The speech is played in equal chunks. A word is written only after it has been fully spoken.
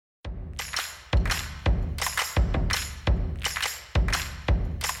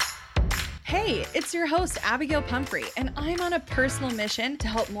Hey, it's your host, Abigail Pumphrey, and I'm on a personal mission to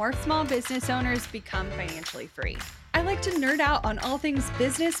help more small business owners become financially free. I like to nerd out on all things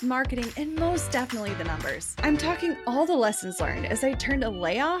business, marketing, and most definitely the numbers. I'm talking all the lessons learned as I turned a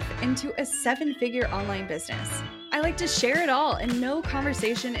layoff into a 7-figure online business. I like to share it all, and no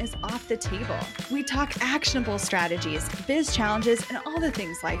conversation is off the table. We talk actionable strategies, biz challenges, and all the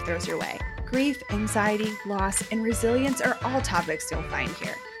things life throws your way. Grief, anxiety, loss, and resilience are all topics you'll find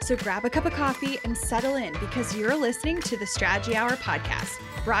here. So grab a cup of coffee and settle in because you're listening to the Strategy Hour podcast,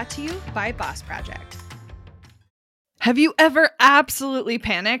 brought to you by Boss Project. Have you ever absolutely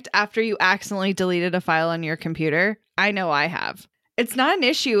panicked after you accidentally deleted a file on your computer? I know I have. It's not an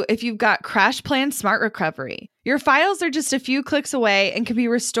issue if you've got CrashPlan Smart Recovery. Your files are just a few clicks away and can be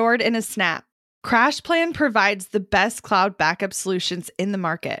restored in a snap. CrashPlan provides the best cloud backup solutions in the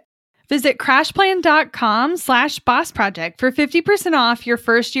market. Visit crashplan.com/bossproject for 50% off your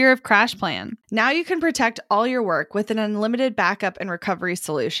first year of CrashPlan. Now you can protect all your work with an unlimited backup and recovery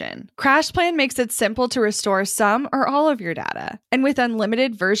solution. CrashPlan makes it simple to restore some or all of your data. And with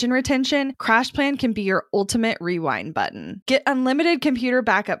unlimited version retention, CrashPlan can be your ultimate rewind button. Get unlimited computer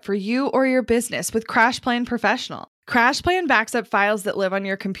backup for you or your business with CrashPlan Professional. CrashPlan backs up files that live on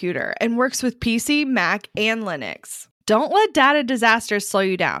your computer and works with PC, Mac, and Linux. Don't let data disasters slow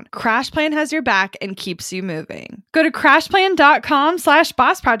you down. CrashPlan has your back and keeps you moving. Go to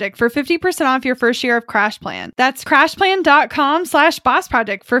crashplan.com/bossproject for 50% off your first year of CrashPlan. That's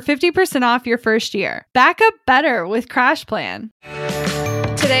crashplan.com/bossproject for 50% off your first year. Back up better with CrashPlan.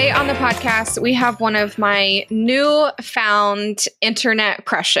 Today on the podcast, we have one of my newfound internet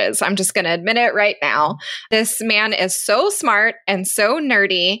crushes. I'm just going to admit it right now. This man is so smart and so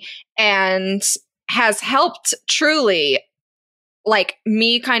nerdy and has helped truly like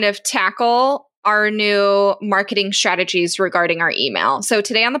me kind of tackle our new marketing strategies regarding our email. So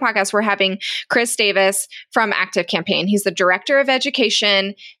today on the podcast, we're having Chris Davis from ActiveCampaign. He's the director of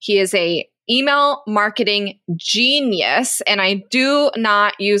education. He is a email marketing genius, and I do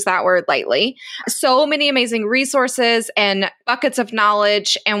not use that word lightly. So many amazing resources and buckets of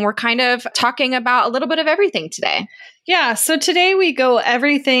knowledge, and we're kind of talking about a little bit of everything today. Yeah, so today we go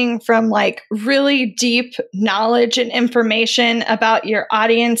everything from like really deep knowledge and information about your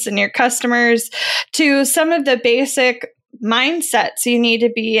audience and your customers to some of the basic mindsets you need to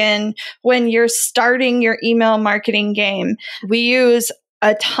be in when you're starting your email marketing game. We use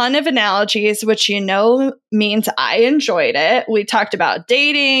a ton of analogies, which means I enjoyed it. We talked about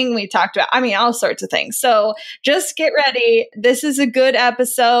dating. We talked about, all sorts of things. So just get ready. This is a good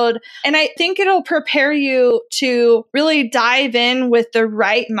episode. And I think it'll prepare you to really dive in with the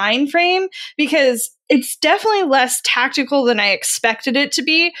right mind frame, because it's definitely less tactical than I expected it to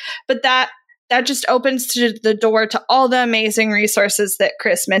be. But that just opens to the door to all the amazing resources that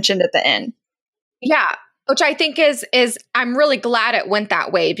Chris mentioned at the end. Yeah. Which I think is I'm really glad it went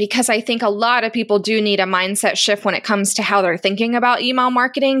that way, because I think a lot of people do need a mindset shift when it comes to how they're thinking about email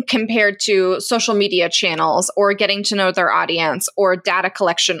marketing compared to social media channels or getting to know their audience or data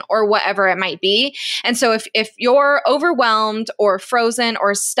collection or whatever it might be. And so if you're overwhelmed or frozen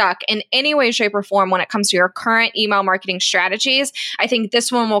or stuck in any way, shape, or form when it comes to your current email marketing strategies, I think this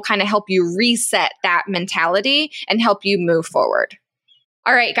one will kind of help you reset that mentality and help you move forward.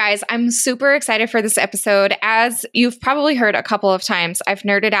 All right, guys, I'm super excited for this episode. As you've probably heard a couple of times, I've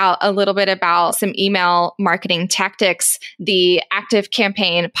nerded out a little bit about some email marketing tactics, the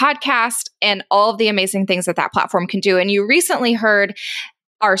ActiveCampaign podcast, and all of the amazing things that platform can do. And you recently heard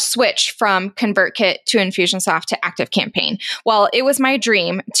our switch from ConvertKit to Infusionsoft to ActiveCampaign. Well, it was my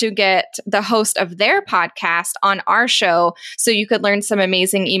dream to get the host of their podcast on our show so you could learn some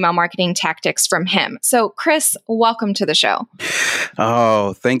amazing email marketing tactics from him. So, Chris, welcome to the show.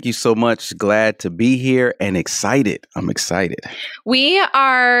 Oh, thank you so much. Glad to be here and excited. I'm excited. We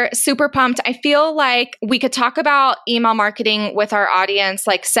are super pumped. I feel like we could talk about email marketing with our audience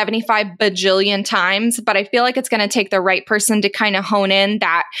like 75 bajillion times, but I feel like it's going to take the right person to kind of hone in that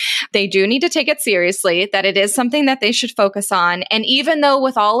they do need to take it seriously, that it is something that they should focus on. And even though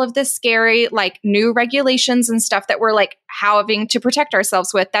with all of this scary, like new regulations and stuff that we're like having to protect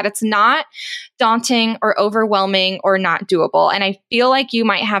ourselves with, that it's not daunting or overwhelming or not doable. And I feel like you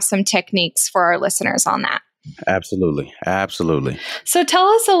might have some techniques for our listeners on that. Absolutely. Absolutely. So tell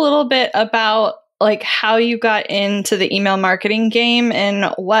us a little bit about like how you got into the email marketing game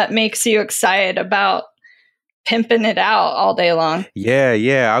and what makes you excited about pimping it out all day long.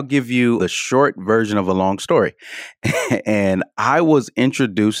 Yeah. I'll give you the short version of a long story. And I was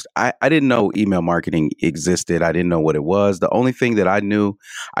introduced, I didn't know email marketing existed. I didn't know what it was. The only thing that I knew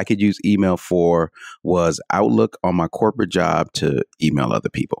I could use email for was Outlook on my corporate job to email other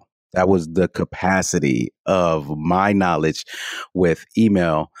people. That was the capacity of my knowledge with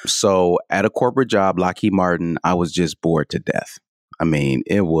email. So at a corporate job, Lockheed Martin, I was just bored to death. I mean,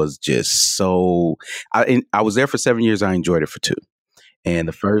 it was just so. I was there for 7 years. I enjoyed it for 2. And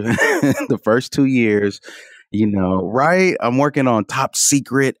the first the first 2 years, right? I'm working on top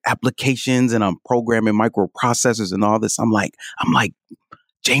secret applications and I'm programming microprocessors and all this. I'm like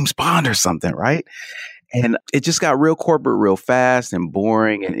James Bond or something, right? And it just got real corporate real fast and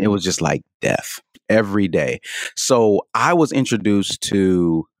boring. And it was just like death every day. So I was introduced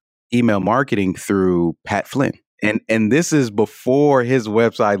to email marketing through Pat Flynn. And this is before his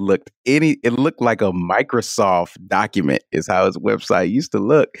website it looked like a Microsoft document is how his website used to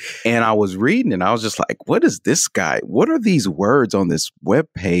look. And I was reading and I was just like, what is this guy? What are these words on this web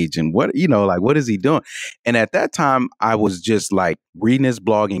page? And what is he doing? And at that time, I was just like reading his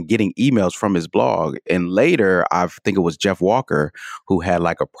blog and getting emails from his blog. And later, I think it was Jeff Walker who had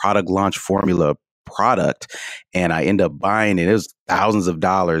like a product launch formula product, and I end up buying it. It was thousands of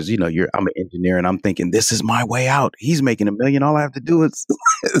dollars. I'm an engineer and I'm thinking, this is my way out. He's making $1 million. All I have to do is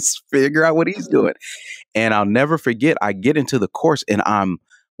figure out what he's doing. And I'll never forget, I get into the course and I'm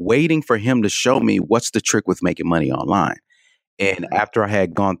waiting for him to show me what's the trick with making money online. And after I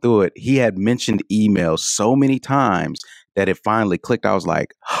had gone through it, he had mentioned email so many times that it finally clicked. I was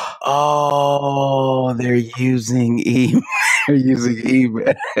like, oh, they're using email. They're using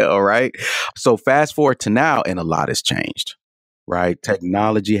email, right? So fast forward to now, and a lot has changed, right?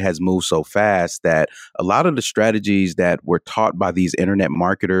 Technology has moved so fast that a lot of the strategies that were taught by these internet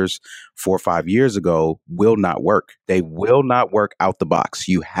marketers 4 or 5 years ago will not work. They will not work out the box.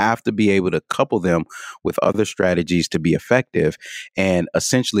 You have to be able to couple them with other strategies to be effective. And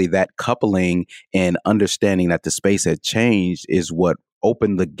essentially that coupling and understanding that the space had changed is what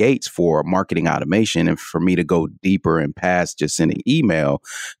opened the gates for marketing automation and for me to go deeper and past just sending email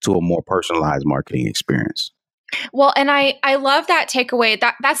to a more personalized marketing experience. Well, and I love that takeaway.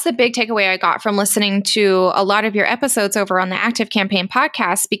 That's the big takeaway I got from listening to a lot of your episodes over on the Active Campaign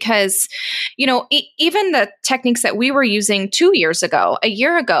podcast, because, even the techniques that we were using 2 years ago, a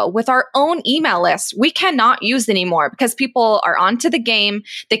year ago with our own email list, we cannot use anymore because people are onto the game.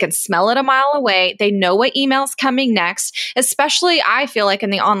 They can smell it a mile away. They know what email's coming next, especially I feel like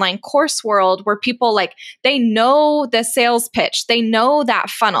in the online course world where people they know the sales pitch. They know that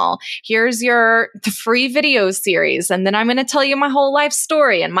funnel. Here's the free videos series. And then I'm going to tell you my whole life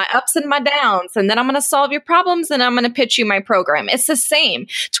story and my ups and my downs. And then I'm going to solve your problems and I'm going to pitch you my program. It's the same.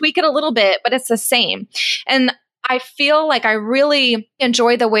 Tweak it a little bit, but it's the same. And I feel like I really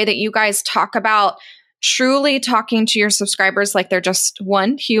enjoy the way that you guys talk about truly talking to your subscribers like they're just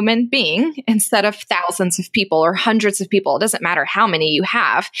one human being instead of thousands of people or hundreds of people. It doesn't matter how many you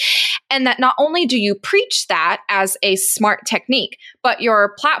have. And that not only do you preach that as a smart technique, but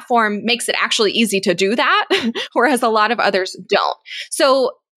your platform makes it actually easy to do that, whereas a lot of others don't.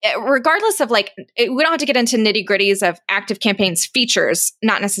 So regardless of we don't have to get into nitty gritties of Active Campaign's features,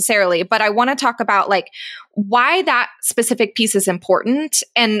 not necessarily, but I want to talk about why that specific piece is important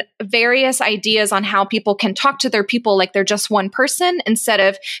and various ideas on how people can talk to their people like they're just one person instead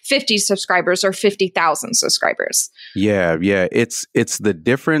of 50 subscribers or 50,000 subscribers. Yeah. It's the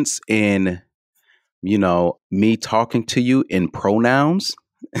difference in, me talking to you in pronouns,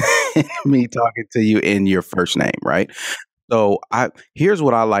 me talking to you in your first name, right? So here's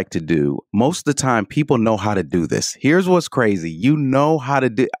what I like to do. Most of the time, people know how to do this. Here's what's crazy. You know how to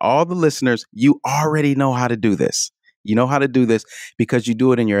do, all the listeners, you already know how to do this. You know how to do this because you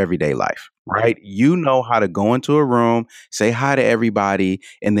do it in your everyday life, right? You know how to go into a room, say hi to everybody,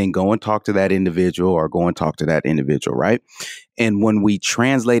 and then go and talk to that individual or go and talk to that individual, right? And when we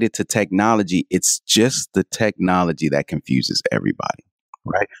translate it to technology, it's just the technology that confuses everybody,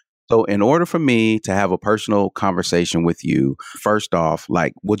 right? So in order for me to have a personal conversation with you, first off,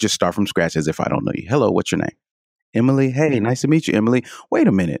 we'll just start from scratch as if I don't know you. Hello, what's your name? Emily. Hey, nice to meet you, Emily. Wait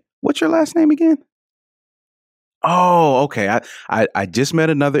a minute. What's your last name again? Oh, okay. I just met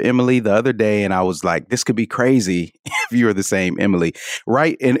another Emily the other day and I was like, this could be crazy if you were the same Emily,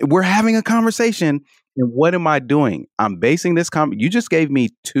 right? And we're having a conversation. And what am I doing? I'm basing this you just gave me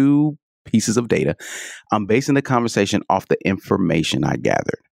 2 pieces of data. I'm basing the conversation off the information I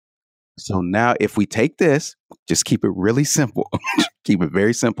gathered. So now if we take this, just keep it really simple, keep it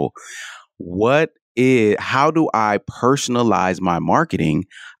very simple. How do I personalize my marketing?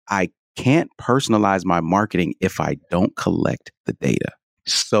 I can't personalize my marketing if I don't collect the data.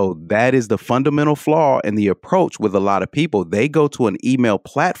 So that is the fundamental flaw in the approach with a lot of people. They go to an email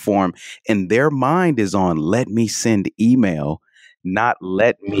platform and their mind is on, let me send email, not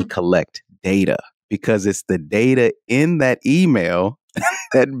let me collect data. Because it's the data in that email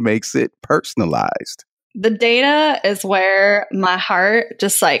that makes it personalized. The data is where my heart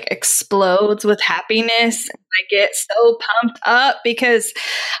just like explodes with happiness. I get so pumped up because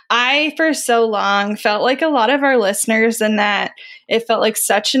I, for so long, felt like a lot of our listeners and that it felt like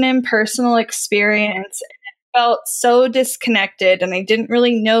such an impersonal experience. It felt so disconnected and I didn't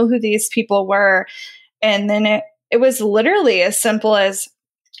really know who these people were. And then it was literally as simple as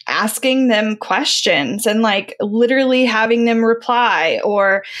asking them questions and like literally having them reply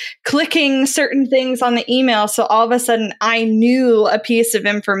or clicking certain things on the email. So all of a sudden I knew a piece of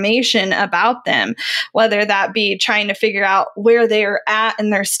information about them, whether that be trying to figure out where they are at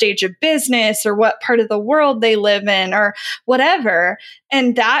in their stage of business or what part of the world they live in or whatever.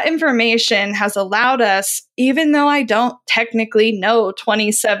 And that information has allowed us, even though I don't technically know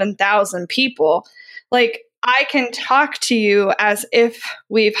 27,000 people, like I can talk to you as if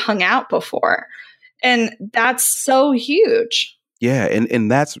we've hung out before. And that's so huge. Yeah,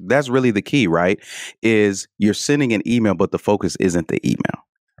 and that's really the key, right? Is you're sending an email, but the focus isn't the email,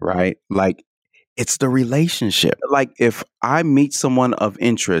 right? Like it's the relationship. Like if I meet someone of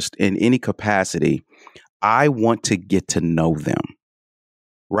interest in any capacity, I want to get to know them.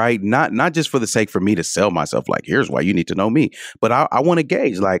 Right. Not just for the sake for me to sell myself, like, here's why you need to know me. But I want to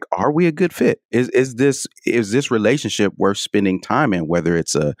gauge, like, are we a good fit? Is this relationship worth spending time in, whether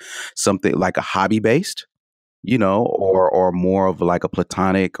it's something like a hobby based, or more of like a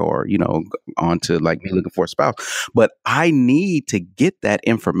platonic or, onto like me looking for a spouse. But I need to get that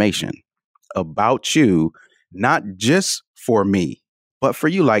information about you, not just for me, but for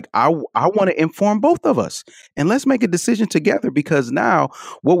you. Like I want to inform both of us and let's make a decision together, because now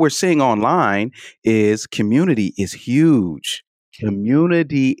what we're seeing online is community is huge.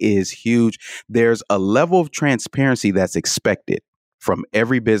 Community is huge. There's a level of transparency that's expected from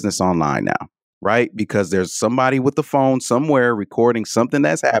every business online now, right? Because there's somebody with the phone somewhere recording something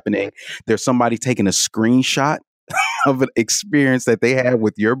that's happening. There's somebody taking a screenshot of an experience that they had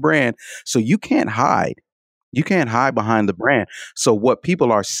with your brand. So you can't hide. You can't hide behind the brand. So what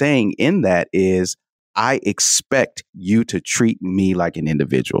people are saying in that is, I expect you to treat me like an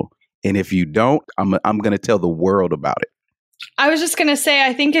individual. And if you don't, I'm going to tell the world about it. I was just going to say,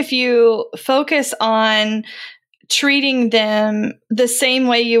 I think if you focus on treating them the same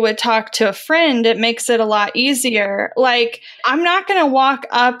way you would talk to a friend, it makes it a lot easier. Like, I'm not going to walk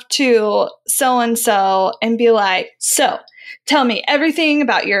up to so-and-so and be like, so tell me everything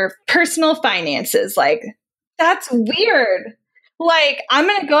about your personal finances. Like, that's weird. Like, I'm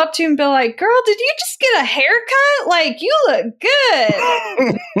going to go up to you and be like, girl, did you just get a haircut? Like, you look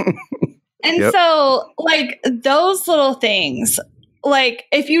good. And Yep. so, like, those little things, like,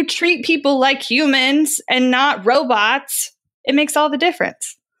 if you treat people like humans and not robots, it makes all the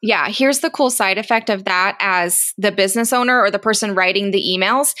difference. Yeah, here's the cool side effect of that as the business owner or the person writing the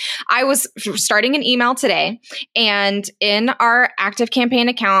emails. I was starting an email today, and in our active campaign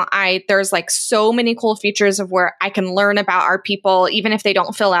account, there's like so many cool features of where I can learn about our people, even if they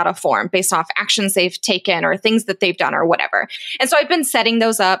don't fill out a form based off actions they've taken or things that they've done or whatever. And so I've been setting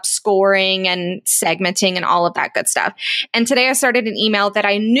those up, scoring and segmenting and all of that good stuff. And today I started an email that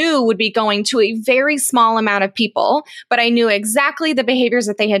I knew would be going to a very small amount of people, but I knew exactly the behaviors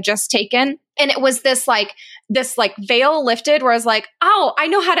that they had just taken. And it was this veil lifted where I was like, oh, I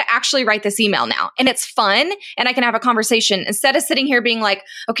know how to actually write this email now. And it's fun. And I can have a conversation instead of sitting here being like,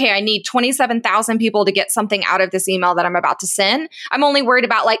 okay, I need 27,000 people to get something out of this email that I'm about to send. I'm only worried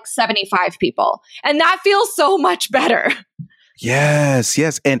about like 75 people. And that feels so much better. Yes.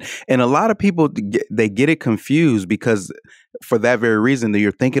 And a lot of people, they get it confused because for that very reason that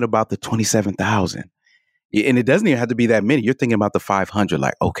you're thinking about the 27,000. And it doesn't even have to be that many. You're thinking about the 500,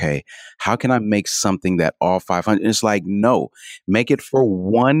 like, okay, how can I make something that all 500? And it's like, no, make it for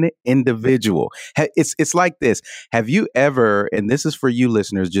one individual. It's like this. Have you ever, and this is for you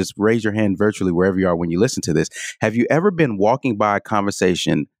listeners, just raise your hand virtually wherever you are when you listen to this. Have you ever been walking by a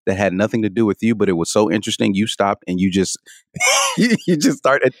conversation that had nothing to do with you, but it was so interesting, you stopped and you just you just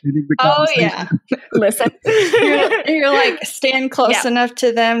start attending the conversation? Oh, yeah. Listen. You're like, stand close enough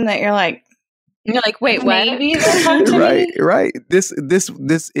to them that you're like, wait, what? Maybe they'll come to me. Right. This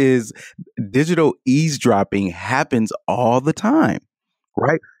is digital eavesdropping happens all the time,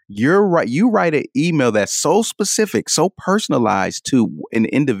 right? You're right. You write an email that's so specific, so personalized to an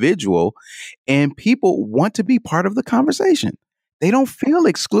individual, and people want to be part of the conversation. They don't feel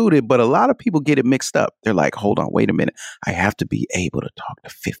excluded, but a lot of people get it mixed up. They're like, hold on, wait a minute. I have to be able to talk to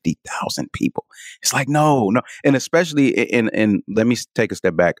 50,000 people. It's like, no. And especially and let me take a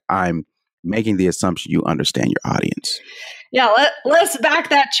step back. I'm making the assumption you understand your audience. Yeah, let's back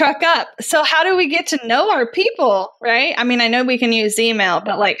that truck up. So how do we get to know our people, right? I mean, I know we can use email,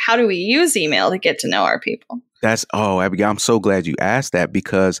 but like, how do we use email to get to know our people? Abigail, I'm so glad you asked that,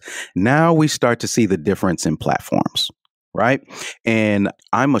 because now we start to see the difference in platforms, right? And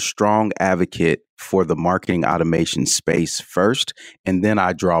I'm a strong advocate for the marketing automation space first, and then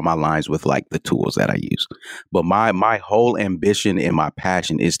I draw my lines with like the tools that I use. But my whole ambition and my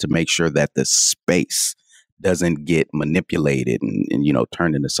passion is to make sure that the space doesn't get manipulated and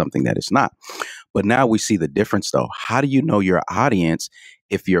turned into something that it's not. But now we see the difference though. How do you know your audience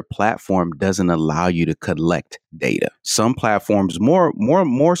if your platform doesn't allow you to collect data? Some platforms,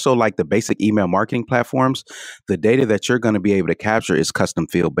 more so like the basic email marketing platforms, the data that you're going to be able to capture is custom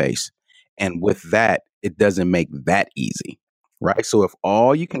field based. And with that, it doesn't make that easy, right? So if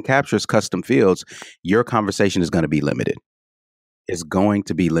all you can capture is custom fields, your conversation is going to be limited. Is going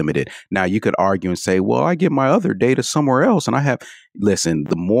to be limited. Now, you could argue and say, well, I get my other data somewhere else. And listen,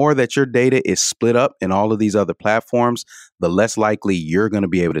 the more that your data is split up in all of these other platforms, the less likely you're going to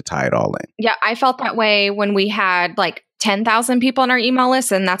be able to tie it all in. Yeah, I felt that way when we had like 10,000 people on our email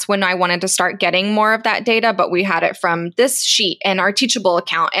list. And that's when I wanted to start getting more of that data. But we had it from this sheet and our Teachable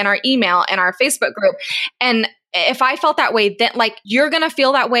account and our email and our Facebook group. And if I felt that way, then like you're going to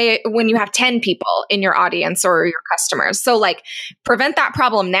feel that way when you have 10 people in your audience or your customers. So like prevent that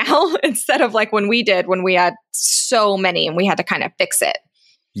problem now instead of like when we had so many and we had to kind of fix it.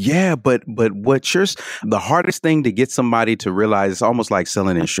 Yeah, but the hardest thing to get somebody to realize, it's almost like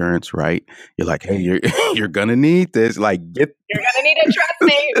selling insurance, right? You're like, hey, you're gonna need this. Like, you're gonna need it, trust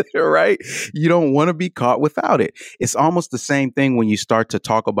me. Right? You don't want to be caught without it. It's almost the same thing when you start to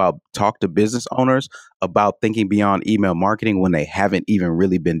talk to business owners about thinking beyond email marketing when they haven't even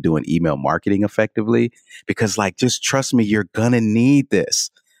really been doing email marketing effectively. Because like, just trust me, you're gonna need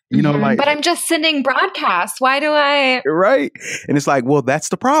this. But I'm just sending broadcasts. Why do I? Right. And it's like, well, that's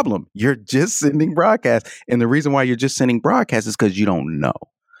the problem. You're just sending broadcasts. And the reason why you're just sending broadcasts is because you don't know.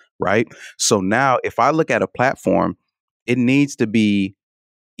 Right. So now if I look at a platform, it needs to be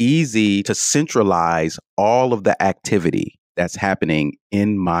easy to centralize all of the activity that's happening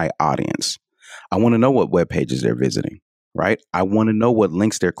in my audience. I want to know what web pages they're visiting. Right. I want to know what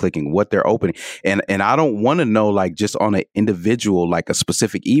links they're clicking, what they're opening. And I don't want to know like just on an individual, like a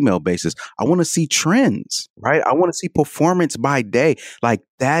specific email basis. I want to see trends, right? I want to see performance by day. Like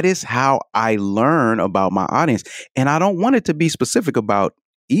that is how I learn about my audience. And I don't want it to be specific about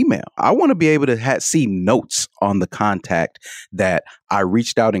email. I want to be able to see notes on the contact that I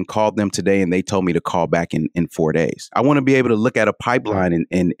reached out and called them today and they told me to call back in 4 days. I want to be able to look at a pipeline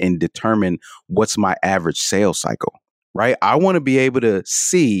and determine what's my average sales cycle. Right. I want to be able to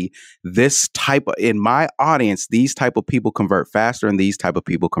see this in my audience, these type of people convert faster and these type of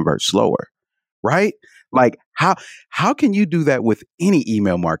people convert slower. Right. Like how can you do that with any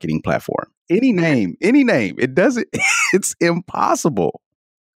email marketing platform? Any name. It doesn't. It's impossible.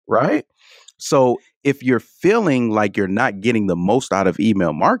 Right. So if you're feeling like you're not getting the most out of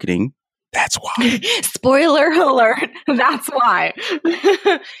email marketing, that's why. Spoiler alert. That's why.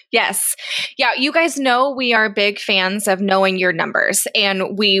 Yes. Yeah. You guys know we are big fans of knowing your numbers,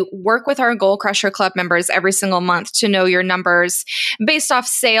 and we work with our Goal Crusher Club members every single month to know your numbers based off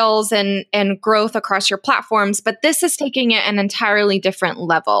sales and growth across your platforms. But this is taking it an entirely different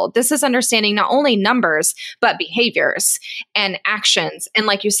level. This is understanding not only numbers, but behaviors and actions. And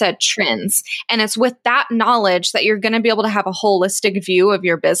like you said, trends. And it's with that knowledge that you're going to be able to have a holistic view of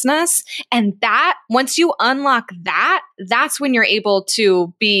your business. And that, once you unlock that, that's when you're able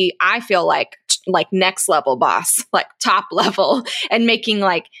to be, I feel like next level boss, like top level, and making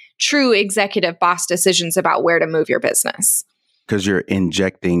like true executive boss decisions about where to move your business. Because you're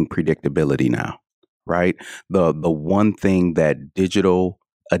injecting predictability now, right? The one thing that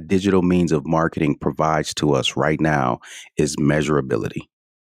a digital means of marketing provides to us right now is measurability.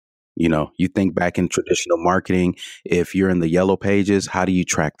 You think back in traditional marketing, if you're in the yellow pages, how do you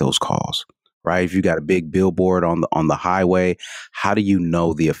track those calls? Right? If you got a big billboard on the highway, how do you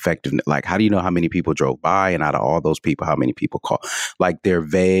know the effectiveness? Like, how do you know how many people drove by, and out of all those people, how many people call? Like, they're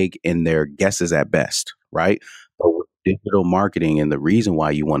vague and they're guesses at best, right? But with digital marketing, and the reason why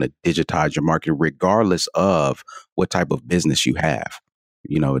you want to digitize your marketing, regardless of what type of business you have,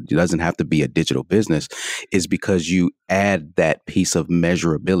 it doesn't have to be a digital business, is because you add that piece of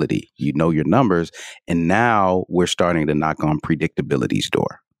measurability. You know your numbers, and now we're starting to knock on predictability's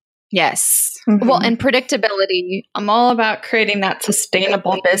door. Yes. Mm-hmm. Well, and predictability. I'm all about creating that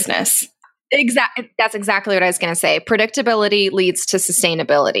sustainable business. Exactly. That's exactly what I was going to say. Predictability leads to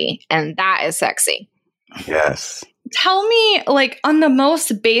sustainability, and that is sexy. Yes. tell me, like, on the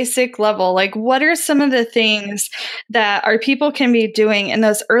most basic level, like, what are some of the things that our people can be doing in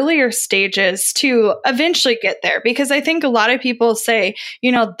those earlier stages to eventually get there? Because I think a lot of people say,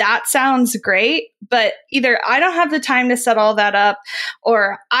 that sounds great, but either I don't have the time to set all that up,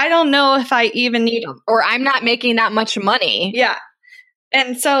 or I don't know if I even need them, or I'm not making that much money. Yeah.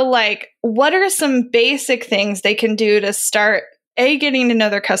 And so, like, what are some basic things they can do to start getting to know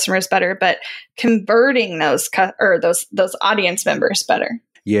their customers better, but converting those those audience members better?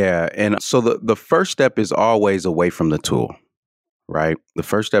 Yeah, and so the first step is always away from the tool, right? The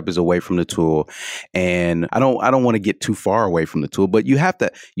first step is away from the tool, and I don't want to get too far away from the tool, but you have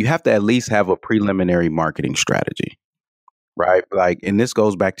to at least have a preliminary marketing strategy. Right. Like, and this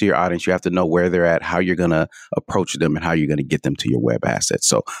goes back to your audience. You have to know where they're at, how you're going to approach them, and how you're going to get them to your web assets.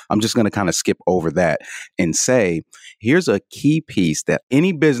 So I'm just going to kind of skip over that and say, here's a key piece that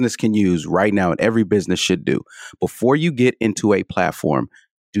any business can use right now and every business should do. Before you get into a platform,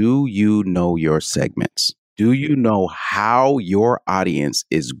 do you know your segments? Do you know how your audience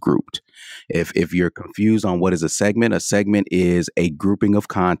is grouped? If you're confused on what is a segment is a grouping of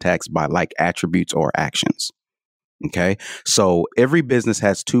contacts by like attributes or actions. Okay. So every business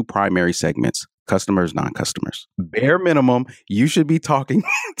has two primary segments: customers, non-customers. Bare minimum, you should be talking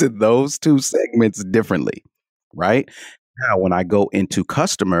to those two segments differently, right? Now, when I go into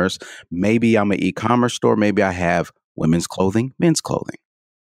customers, maybe I'm an e-commerce store. Maybe I have women's clothing, men's clothing.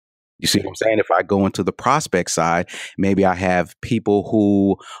 You see what I'm saying? If I go into the prospect side, maybe I have people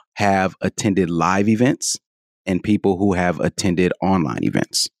who have attended live events and people who have attended online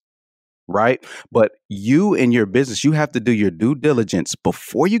events. Right. But you in your business, you have to do your due diligence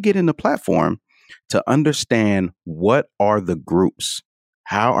before you get in the platform to understand what are the groups.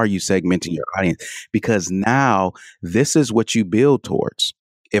 How are you segmenting your audience? Because now this is what you build towards.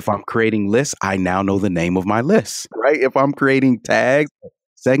 If I'm creating lists, I now know the name of my lists, right? If I'm creating tags,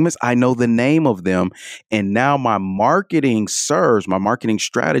 segments, I know the name of them. And now my marketing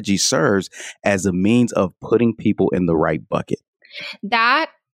strategy serves as a means of putting people in the right bucket. That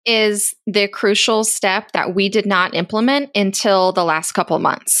is the crucial step that we did not implement until the last couple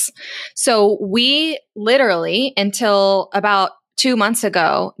months. So we literally, until about 2 months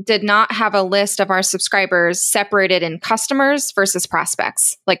ago, did not have a list of our subscribers separated in customers versus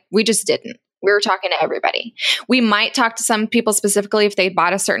prospects. Like, we just didn't. We were talking to everybody. We might talk to some people specifically if they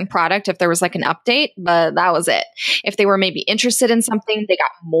bought a certain product, if there was like an update, but that was it. If they were maybe interested in something, they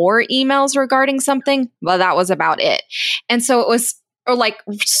got more emails regarding something, but that was about it. And so it was like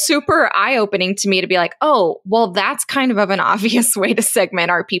super eye-opening to me to be like, oh, well, that's kind of an obvious way to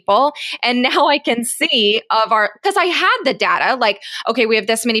segment our people. And now I can see because I had the data, like, okay, we have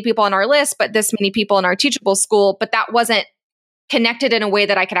this many people on our list, but this many people in our teachable school, but that wasn't connected in a way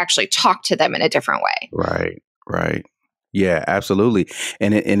that I could actually talk to them in a different way. Right. Yeah, absolutely.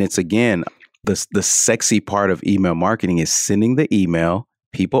 And it's again, the sexy part of email marketing is sending the email,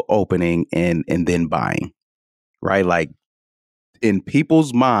 people opening and then buying, right? Like, in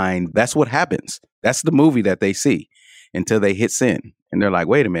people's mind, that's what happens. That's the movie that they see until they hit send. And they're like,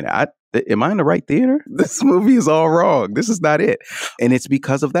 wait a minute, am I in the right theater? This movie is all wrong. This is not it. And it's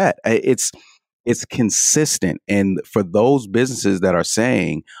because of that. It's consistent. And for those businesses that are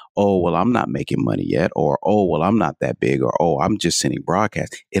saying, oh, well, I'm not making money yet, or, oh, well, I'm not that big, or, oh, I'm just sending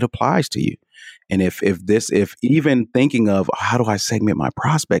broadcasts, it applies to you. And if even thinking of how do I segment my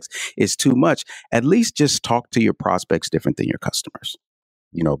prospects is too much, at least just talk to your prospects different than your customers.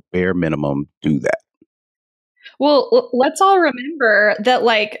 Bare minimum, do that. Well, let's all remember that,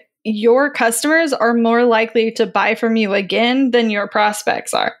 like, your customers are more likely to buy from you again than your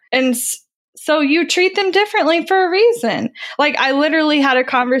prospects are. And so you treat them differently for a reason. Like, I literally had a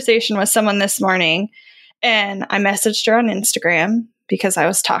conversation with someone this morning, and I messaged her on Instagram because I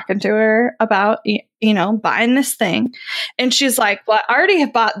was talking to her about, buying this thing. And she's like, well, I already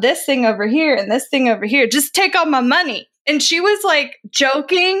have bought this thing over here and this thing over here. Just take all my money. And she was like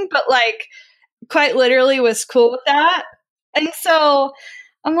joking, but like quite literally was cool with that. And so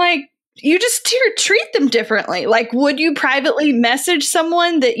I'm like, you just treat them differently. Like, would you privately message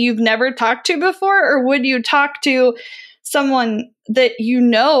someone that you've never talked to before? Or would you talk to someone that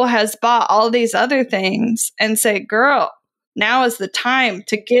has bought all these other things and say, girl, now is the time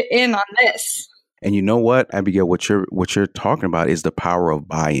to get in on this? And you know what, Abigail, what you're talking about is the power of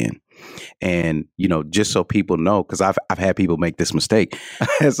buy-in. And, just so people know, because I've had people make this mistake. I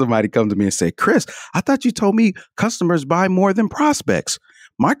had somebody come to me and say, Chris, I thought you told me customers buy more than prospects.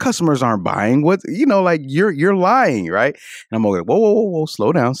 My customers aren't buying. What, like you're lying, right? And I'm like, whoa,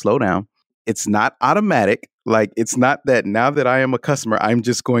 slow down. It's not automatic. Like, it's not that now that I am a customer, I'm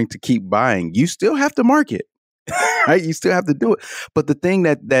just going to keep buying. You still have to market. Right? You still have to do it. But the thing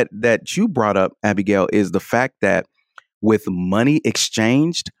that you brought up, Abigail, is the fact that with money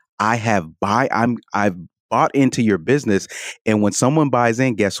exchanged, I've bought into your business. And when someone buys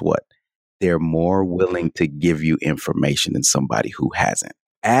in, guess what? They're more willing to give you information than somebody who hasn't.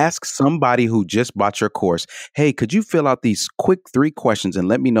 Ask somebody who just bought your course, hey, could you fill out these quick 3 questions and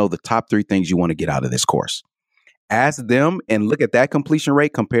let me know the top 3 things you want to get out of this course? Ask them and look at that completion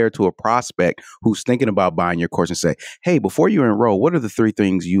rate compared to a prospect who's thinking about buying your course and say, hey, before you enroll, what are the 3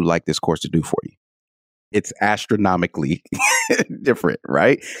 things you like this course to do for you? It's astronomically different,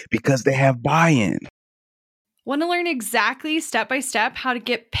 right? Because they have buy-in. Want to learn exactly step by step how to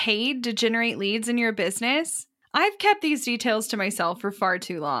get paid to generate leads in your business? I've kept these details to myself for far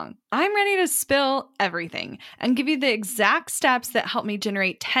too long. I'm ready to spill everything and give you the exact steps that help me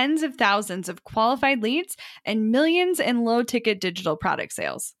generate tens of thousands of qualified leads and millions in low-ticket digital product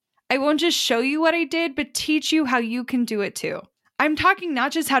sales. I won't just show you what I did, but teach you how you can do it too. I'm talking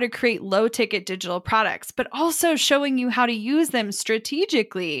not just how to create low-ticket digital products, but also showing you how to use them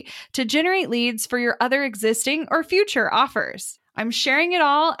strategically to generate leads for your other existing or future offers. I'm sharing it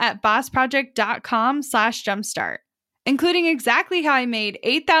all at bossproject.com/jumpstart, including exactly how I made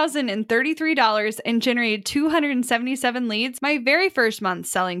 $8,033 and generated 277 leads my very first month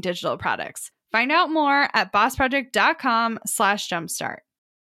selling digital products. Find out more at bossproject.com/jumpstart.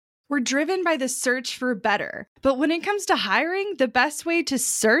 We're driven by the search for better, but when it comes to hiring, the best way to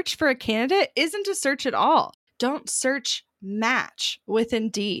search for a candidate isn't to search at all. Don't search, match with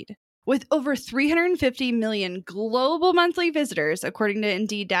Indeed. With over 350 million global monthly visitors, according to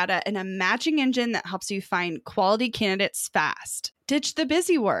Indeed data, and a matching engine that helps you find quality candidates fast. Ditch the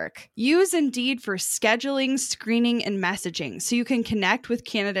busy work. Use Indeed for scheduling, screening, and messaging so you can connect with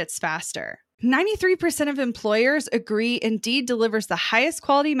candidates faster. 93% of employers agree Indeed delivers the highest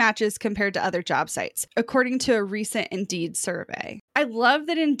quality matches compared to other job sites, according to a recent Indeed survey. I love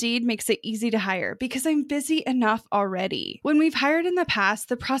that Indeed makes it easy to hire because I'm busy enough already. When we've hired in the past,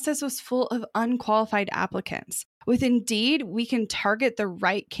 the process was full of unqualified applicants. With Indeed, we can target the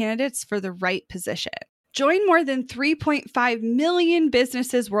right candidates for the right position. Join more than 3.5 million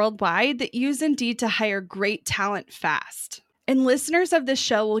businesses worldwide that use Indeed to hire great talent fast. And listeners of this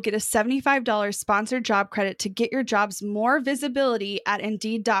show will get a $75 sponsored job credit to get your jobs more visibility at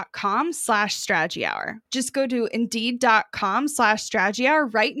Indeed.com/Strategy Hour. Just go to Indeed.com/Strategy Hour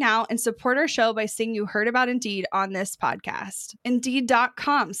right now and support our show by saying you heard about Indeed on this podcast.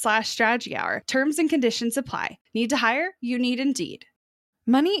 Indeed.com/Strategy Hour. Terms and conditions apply. Need to hire? You need Indeed.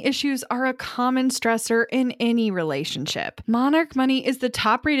 Money issues are a common stressor in any relationship. Monarch Money is the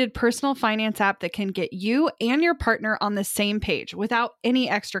top-rated personal finance app that can get you and your partner on the same page without any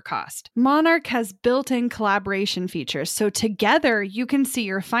extra cost. Monarch has built-in collaboration features, so together you can see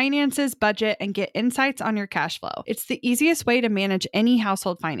your finances, budget, and get insights on your cash flow. It's the easiest way to manage any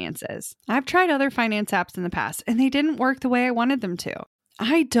household finances. I've tried other finance apps in the past, and they didn't work the way I wanted them to.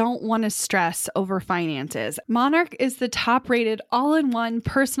 I don't want to stress over finances. Monarch is the top-rated all-in-one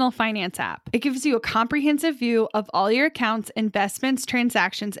personal finance app. It gives you a comprehensive view of all your accounts, investments,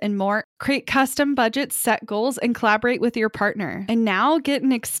 transactions, and more. Create custom budgets, set goals, and collaborate with your partner. And now get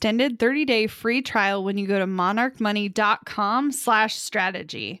an extended 30-day free trial when you go to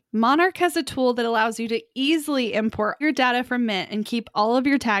monarchmoney.com/strategy. Monarch has a tool that allows you to easily import your data from Mint and keep all of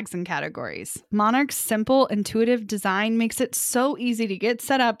your tags and categories. Monarch's simple, intuitive design makes it so easy to get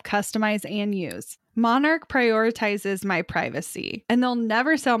set up, customize, and use. Monarch prioritizes my privacy, and they'll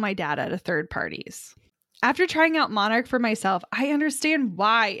never sell my data to third parties. After trying out Monarch for myself, I understand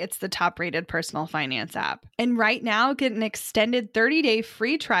why it's the top-rated personal finance app. And right now, get an extended 30-day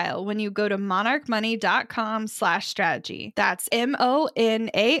free trial when you go to monarchmoney.com/strategy. That's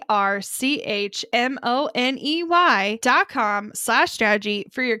monarchmoney.com/strategy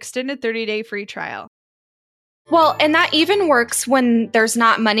for your extended 30-day free trial. Well, and that even works when there's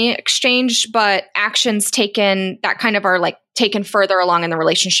not money exchanged, but actions taken that kind of are like taken further along in the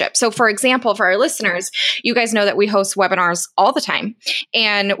relationship. So for example, for our listeners, you guys know that we host webinars all the time,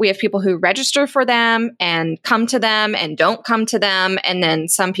 and we have people who register for them and come to them and don't come to them. And then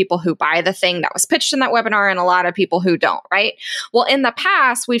some people who buy the thing that was pitched in that webinar and a lot of people who don't, right? Well, in the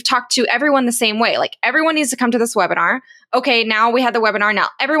past, we've talked to everyone the same way. Like everyone needs to come to this webinar. Okay, now we had the webinar. Now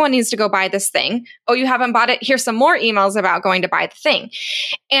everyone needs to go buy this thing. Oh, you haven't bought it? Here's some more emails about going to buy the thing.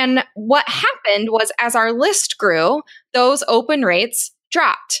 And what happened was as our list grew, those open rates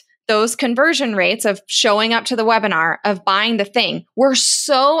dropped. those conversion rates of showing up to the webinar, of buying the thing, were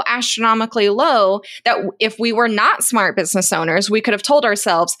so astronomically low that if we were not smart business owners, we could have told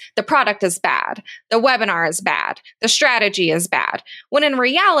ourselves the product is bad, the webinar is bad, the strategy is bad. When in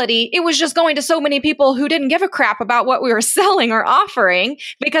reality, it was just going to so many people who didn't give a crap about what we were selling or offering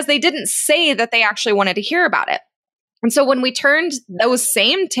because they didn't say that they actually wanted to hear about it. And so when we turned those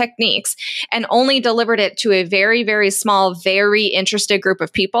same techniques and only delivered it to a very, very small, very interested group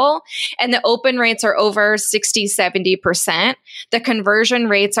of people, and the open rates are over 60, 70%, the conversion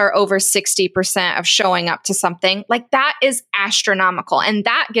rates are over 60% of showing up to something, like that is astronomical. And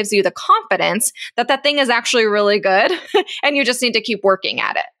that gives you the confidence that that thing is actually really good and you just need to keep working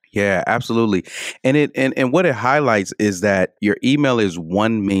at it. Yeah, absolutely. And what it highlights is that your email is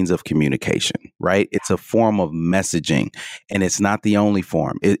one means of communication, right? It's a form of messaging, and it's not the only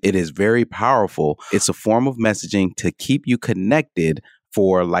form. It is very powerful. It's a form of messaging to keep you connected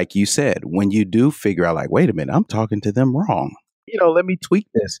for, like you said, when you do figure out, like, wait a minute, I'm talking to them wrong. Let me tweak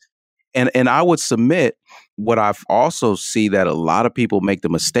this. And I would submit what I've also see that a lot of people make the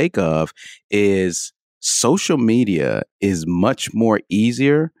mistake of is social media is much more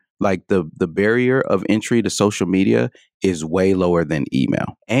easier. Like the barrier of entry to social media is way lower than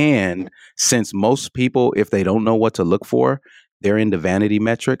email. And since most people, if they don't know what to look for, they're into vanity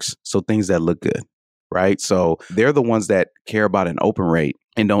metrics. So things that look good, right? So they're the ones that care about an open rate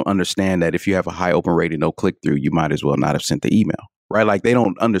and don't understand that if you have a high open rate and no click through, you might as well not have sent the email, right? Like they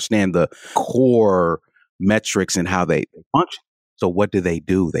don't understand the core metrics and how they function. So what do? They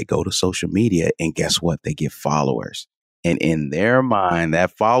go to social media and guess what? They get followers. And in their mind,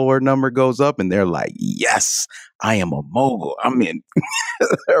 that follower number goes up and they're like, yes, I am a mogul. I'm in,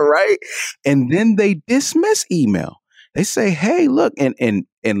 right? And then they dismiss email. They say, hey, look, and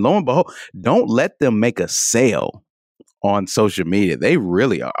lo and behold, don't let them make a sale on social media. They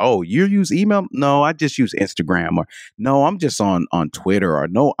really are. Oh, you use email? No, I just use Instagram. Or no, I'm just on Twitter. Or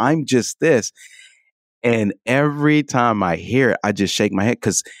no, I'm just this. And every time I hear it, I just shake my head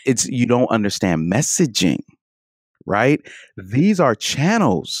because you don't understand messaging. Right? These are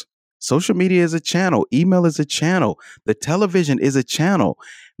channels. Social media is a channel. Email is a channel. The television is a channel.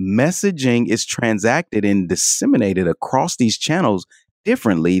 Messaging is transacted and disseminated across these channels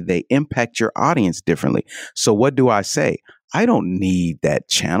differently. They impact your audience differently. So what do I say? I don't need that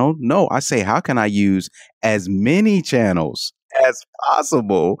channel. No, I say, how can I use as many channels as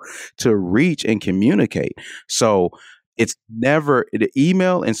possible to reach and communicate? So it's never, the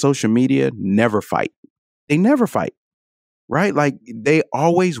email and social media never fight. They never fight, right? Like they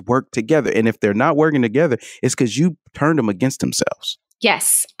always work together. And if they're not working together, it's because you turned them against themselves.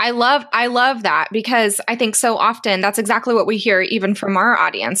 Yes, I love that because I think so often that's exactly what we hear even from our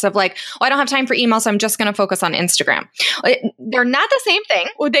audience of like, I don't have time for email, so I'm just going to focus on Instagram. They're not the same thing.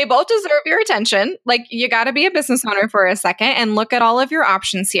 They both deserve your attention. Like you got to be a business owner for a second and look at all of your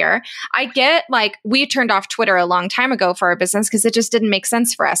options here. I get like we turned off Twitter a long time ago for our business because it just didn't make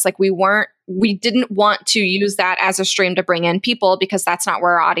sense for us. Like we didn't want to use that as a stream to bring in people because that's not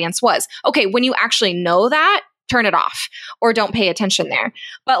where our audience was. Okay, when you actually know that, turn it off or don't pay attention there.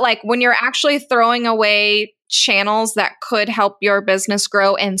 But like when you're actually throwing away channels that could help your business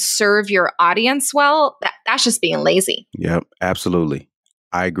grow and serve your audience well, that's just being lazy. Yep, absolutely.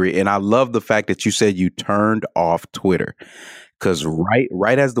 I agree. And I love the fact that you said you turned off Twitter. Because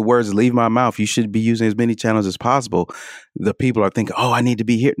right as the words leave my mouth, you should be using as many channels as possible. The people are thinking, oh, I need to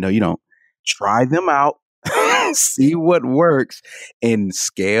be here. No, you don't. Try them out. See what works and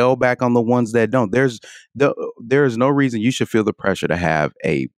scale back on the ones that don't. There is no reason you should feel the pressure to have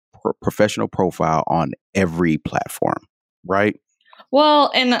a professional profile on every platform, right?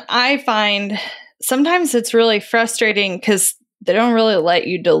 Well, and I find sometimes it's really frustrating because they don't really let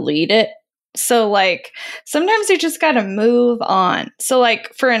you delete it. So like sometimes you just got to move on. So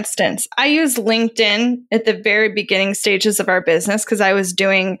like, for instance, I used LinkedIn at the very beginning stages of our business because I was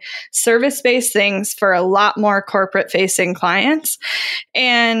doing service-based things for a lot more corporate-facing clients.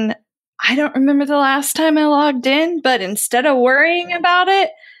 And I don't remember the last time I logged in, but instead of worrying about it,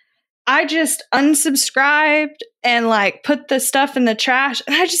 I just unsubscribed and like put the stuff in the trash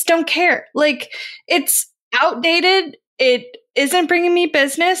and I just don't care. Like it's outdated. It isn't bringing me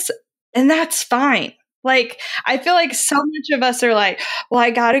business. And that's fine. Like, I feel like so much of us are like, well, I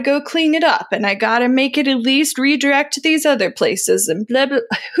got to go clean it up and I got to make it at least redirect to these other places and blah, blah.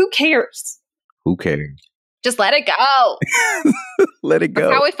 Who cares? Who cares? Just let it go. Let it go.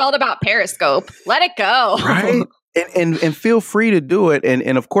 That's how we felt about Periscope. Let it go. Right? And feel free to do it.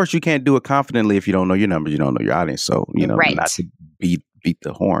 And of course, you can't do it confidently if you don't know your numbers, you don't know your audience. So, right. Not to beat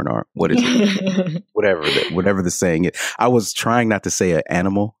the horn or what is it? whatever the saying is. I was trying not to say an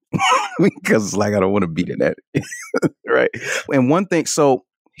animal because like I don't want to beat in that. Right. And one thing, so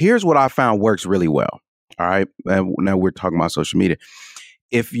here's what I found works really well. All right. And now we're talking about social media.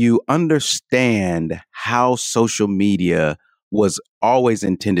 If you understand how social media was always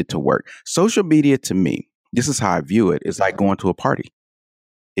intended to work, social media to me, this is how I view it. It's like going to a party.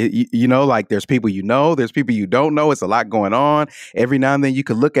 Like there's people there's people you don't know. It's a lot going on. Every now and then you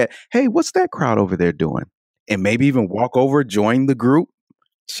could look at, hey, what's that crowd over there doing? And maybe even walk over, join the group,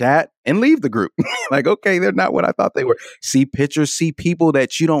 chat, and leave the group. Like, okay, they're not what I thought they were. See pictures, see people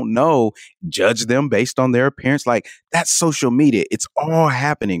that you don't know, judge them based on their appearance. Like, that's social media. It's all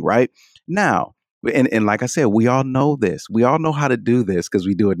happening right now. And like I said, we all know this. We all know how to do this because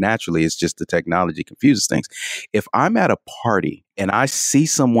we do it naturally. It's just the technology confuses things. If I'm at a party and I see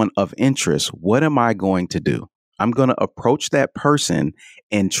someone of interest, what am I going to do? I'm going to approach that person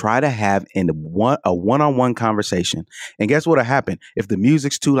and try to have a one-on-one conversation. And guess what'll happen? If the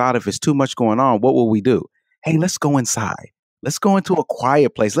music's too loud, if it's too much going on, what will we do? Hey, let's go inside. Let's go into a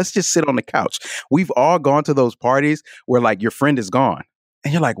quiet place. Let's just sit on the couch. We've all gone to those parties where like your friend is gone.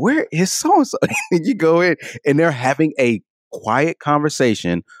 And you're like, where is so-and-so? And you go in and they're having a quiet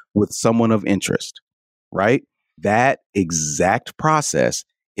conversation with someone of interest, right? That exact process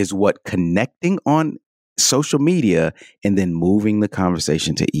is what connecting on social media and then moving the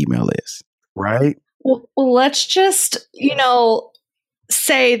conversation to email is, right? Well, let's just,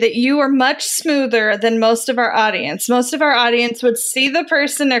 say that you are much smoother than most of our audience. Most of our audience would see the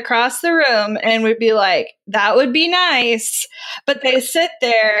person across the room and would be like, that would be nice. But they sit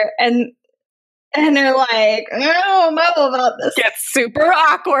there and they're like, I don't know about this. Get super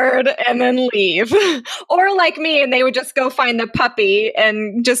awkward and then leave. Or like me, and they would just go find the puppy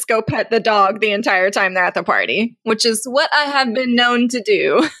and just go pet the dog the entire time they're at the party, which is what I have been known to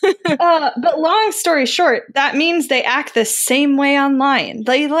do. But long story short, that means they act the same way online.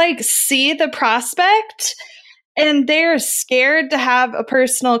 They like see the prospect and they're scared to have a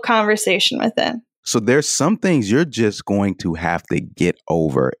personal conversation with them. So there's some things you're just going to have to get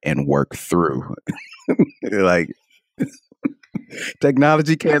over and work through. Like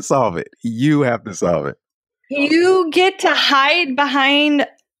technology can't solve it. You have to solve it. You get to hide behind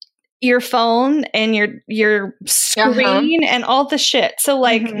your phone and your screen and all the shit. So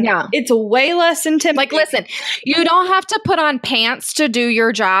like, it's way less intimidating. Like, listen, you don't have to put on pants to do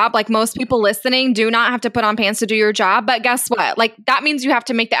your job. Like most people listening do not have to put on pants to do your job. But guess what? Like that means you have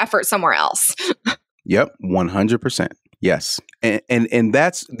to make the effort somewhere else. Yep. 100%. Yes. And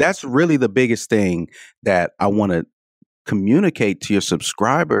that's really the biggest thing that I want to communicate to your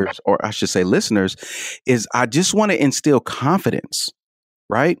subscribers, or I should say listeners, is I just want to instill confidence,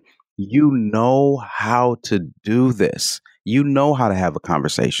 right? You know how to do this. You know how to have a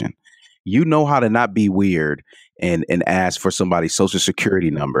conversation. You know how to not be weird and ask for somebody's social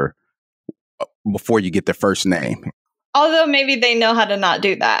security number before you get their first name. Although maybe they know how to not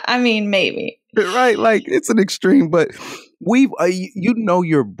do that. I mean, maybe. Right. Like it's an extreme, but you know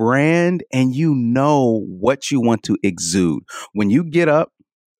your brand and you know what you want to exude. When you get up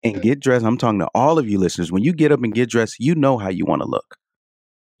and get dressed, I'm talking to all of you listeners. When you get up and get dressed, you know how you want to look.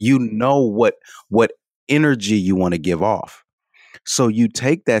 You know what energy you want to give off. So you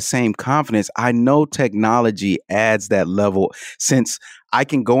take that same confidence. I know technology adds that level, since I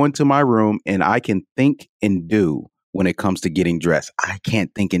can go into my room and I can think and do when it comes to getting dressed. I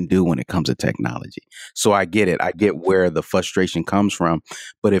can't think and do when it comes to technology. So I get it. I get where the frustration comes from.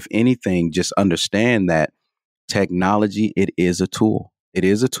 But if anything, just understand that technology, it is a tool. It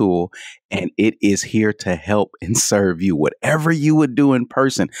is a tool, and it is here to help and serve you. Whatever you would do in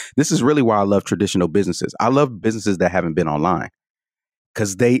person. This is really why I love traditional businesses. I love businesses that haven't been online,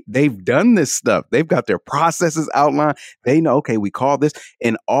 because they've done this stuff. They've got their processes outlined. They know, okay, we call this,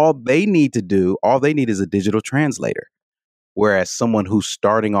 and all they need is a digital translator. Whereas someone who's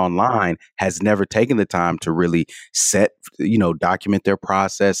starting online has never taken the time to really document their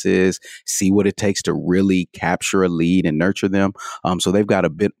processes, see what it takes to really capture a lead and nurture them. So they've got a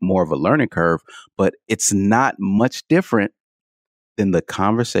bit more of a learning curve, but it's not much different than the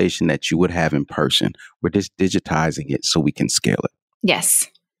conversation that you would have in person. We're just digitizing it so we can scale it. Yes,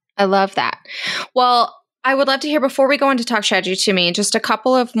 I love that. Well, I would love to hear, before we go into Talk Strategy to Me, just a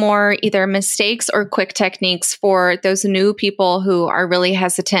couple of more either mistakes or quick techniques for those new people who are really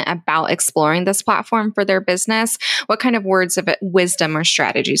hesitant about exploring this platform for their business. What kind of words of wisdom or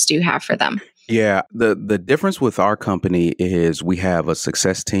strategies do you have for them? Yeah, the difference with our company is we have a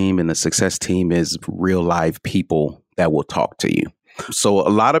success team, and the success team is real live people that will talk to you. So a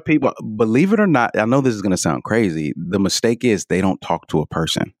lot of people, believe it or not, I know this is going to sound crazy. The mistake is they don't talk to a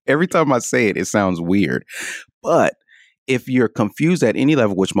person. Every time I say it, it sounds weird. But if you're confused at any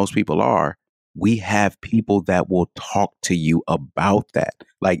level, which most people are, we have people that will talk to you about that.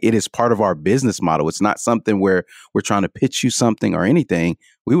 Like, it is part of our business model. It's not something where we're trying to pitch you something or anything.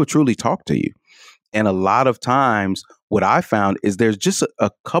 We will truly talk to you. And a lot of times what I found is there's just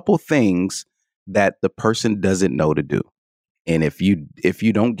a couple things that the person doesn't know to do. And if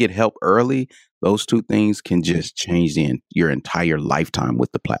you don't get help early, those two things can just change your entire lifetime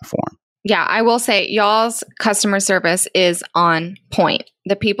with the platform. Yeah, I will say y'all's customer service is on point.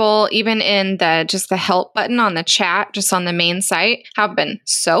 The people, even in the help button on the chat, just on the main site, have been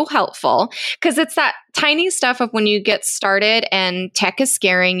so helpful, because it's that tiny stuff of when you get started and tech is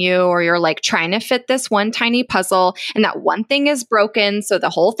scaring you, or you're like trying to fit this one tiny puzzle and that one thing is broken, so the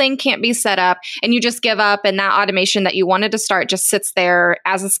whole thing can't be set up, and you just give up, and that automation that you wanted to start just sits there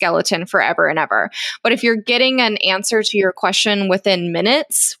as a skeleton forever and ever. But if you're getting an answer to your question within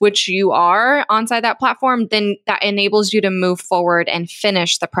minutes, which you are inside that platform, then that enables you to move forward and finish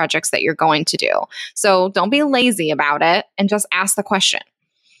the projects that you're going to do. So don't be lazy about it and just ask the question.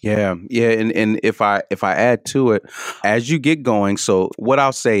 Yeah. And if I add to it, as you get going, so what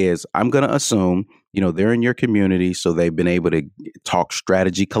I'll say is, I'm going to assume, they're in your community, so they've been able to talk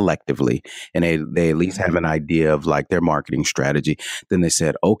strategy collectively, and they at least have an idea of like their marketing strategy. Then they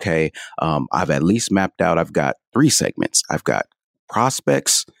said, okay, I've at least mapped out, I've got 3 segments. I've got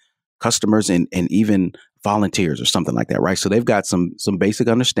prospects, customers, and even volunteers or something like that, right? So they've got some basic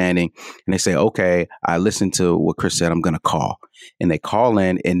understanding, and they say, okay, I listened to what Chris said, I'm going to call. And they call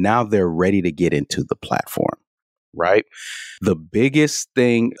in, and now they're ready to get into the platform, right? The biggest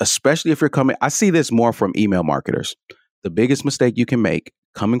thing, especially if you're coming, I see this more from email marketers. The biggest mistake you can make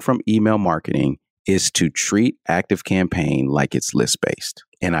coming from email marketing is to treat ActiveCampaign like it's list-based.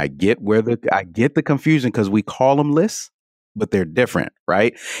 And I get the confusion, because we call them lists, but they're different,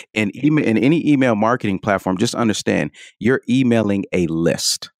 right? In any email marketing platform, just understand you're emailing a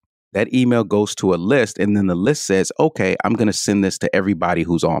list. That email goes to a list, and then the list says, okay, I'm going to send this to everybody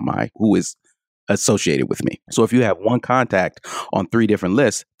who is associated with me. So if you have one contact on 3 different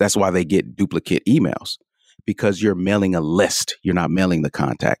lists, that's why they get duplicate emails, because you're mailing a list. You're not mailing the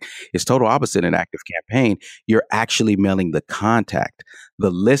contact. It's total opposite in ActiveCampaign. You're actually mailing the contact.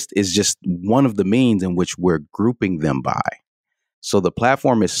 The list is just one of the means in which we're grouping them by. So the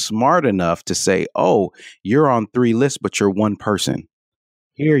platform is smart enough to say, oh, you're on 3 lists, but you're one person.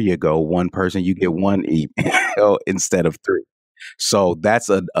 Here you go, one person, you get 1 email instead of 3. So that's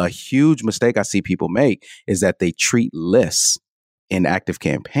a huge mistake I see people make, is that they treat lists in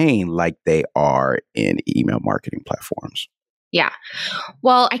ActiveCampaign like they are in email marketing platforms. Yeah.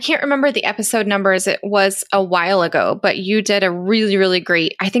 Well, I can't remember the episode numbers. It was a while ago, but you did a really, really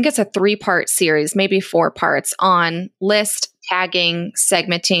great, I think it's a 3-part series, maybe 4 parts on list, tagging,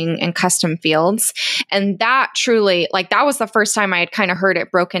 segmenting, and custom fields. And that truly, that was the first time I had kind of heard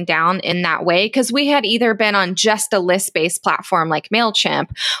it broken down in that way, because we had either been on just a list-based platform like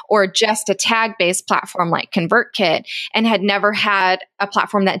MailChimp, or just a tag-based platform like ConvertKit, and had never had a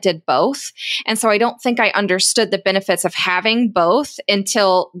platform that did both. And so I don't think I understood the benefits of having both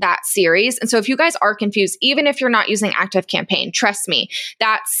until that series. And so if you guys are confused, even if you're not using ActiveCampaign, trust me,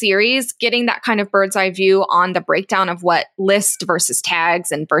 that series, getting that kind of bird's eye view on the breakdown of what list versus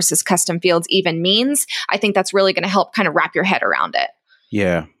tags and versus custom fields even means, I think that's really going to help kind of wrap your head around it.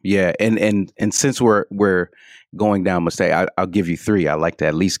 Yeah. And since we're going down mistake, I'll give you 3. I like to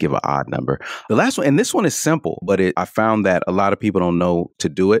at least give an odd number. The last one, and this one is simple, but I found that a lot of people don't know to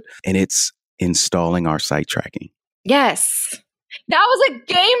do it, and it's installing our site tracking. Yes. That was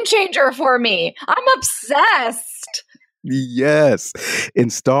a game changer for me. I'm obsessed. Yes.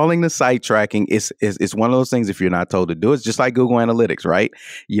 Installing the site tracking is one of those things, if you're not told to do it, it's just like Google Analytics, right?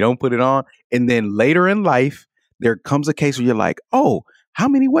 You don't put it on. And then later in life, there comes a case where you're like, oh, how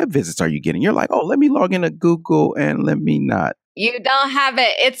many web visits are you getting? You're like, oh, let me log into Google and let me not. You don't have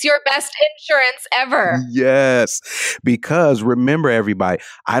it. It's your best insurance ever. Yes. Because remember, everybody,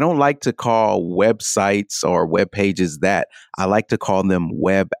 I don't like to call websites or web pages that. I like to call them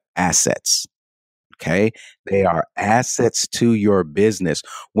web assets. Okay. They are assets to your business.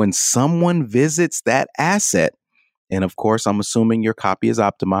 When someone visits that asset, and of course, I'm assuming your copy is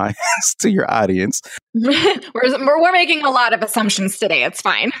optimized to your audience. We're making a lot of assumptions today. It's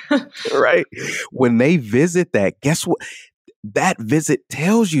fine. Right. When they visit that, guess what? That visit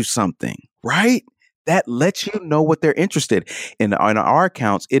tells you something, right? That lets you know what they're interested in. On our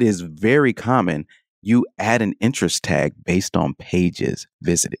accounts, it is very common. You add an interest tag based on pages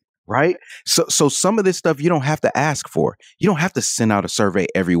visited. Right. So some of this stuff you don't have to ask for. You don't have to send out a survey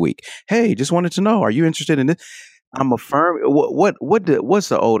every week. Hey, just wanted to know, are you interested in this? I'm a firm. What's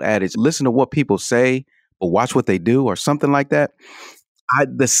the old adage? Listen to what people say, but watch what they do or something like that.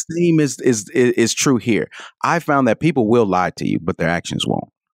 The same is true here. I found that people will lie to you, but their actions won't.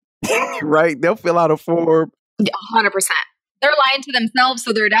 Right? They'll fill out a form. 100%. They're lying to themselves,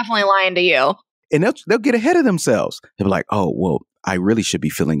 so they're definitely lying to you. And they'll get ahead of themselves. They'll be like, oh, well, I really should be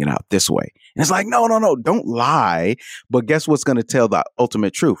filling it out this way. And it's like, no, don't lie. But guess what's going to tell the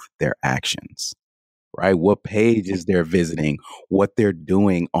ultimate truth? Their actions, right? What pages they're visiting, what they're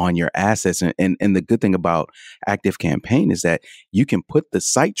doing on your assets. And the good thing about Active Campaign is that you can put the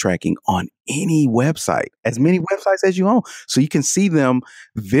site tracking on any website, as many websites as you own. So you can see them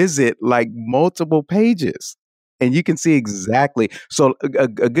visit like multiple pages. And you can see exactly. So a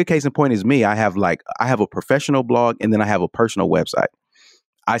good case in point is me. I have a professional blog and then I have a personal website.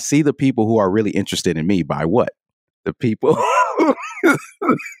 I see the people who are really interested in me by what? The people,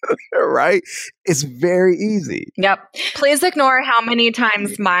 right? It's very easy. Yep. Please ignore how many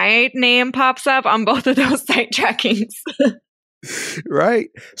times my name pops up on both of those site trackings. Right.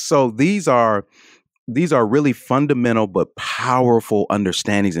 So these are really fundamental but powerful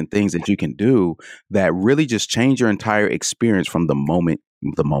understandings and things that you can do that really just change your entire experience from the moment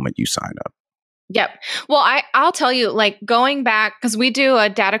you sign up. Yep. Well, I'll tell you, like going back, because we do a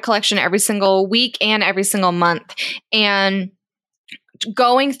data collection every single week and every single month. And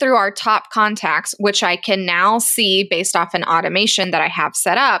going through our top contacts, which I can now see based off an automation that I have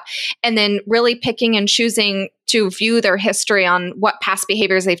set up, and then really picking and choosing to view their history on what past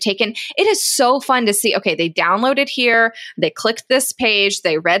behaviors they've taken. It is so fun to see, okay, they downloaded here, they clicked this page,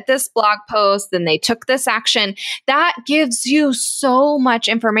 they read this blog post, then they took this action. That gives you so much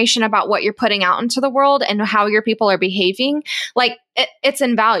information about what you're putting out into the world and how your people are behaving. Like it's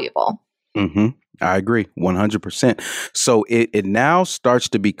invaluable. Mm-hmm. I agree 100%. So it now starts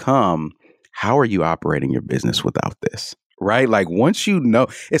to become, how are you operating your business without this? Right? Like once you know,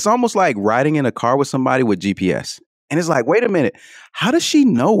 it's almost like riding in a car with somebody with GPS. And it's like, wait a minute, how does she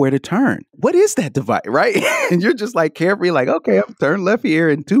know where to turn? What is that device? Right? And you're just like carefree, like, okay, I'm turning left here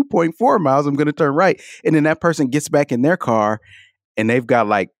in 2.4 miles. I'm going to turn right. And then that person gets back in their car and they've got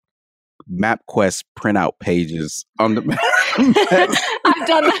like MapQuest printout pages on the map. I've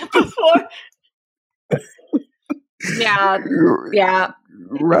done that before. Yeah.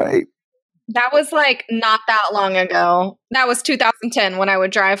 Right. That was like not that long ago. That was 2010 when I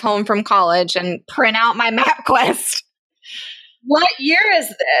would drive home from college and print out my MapQuest. What year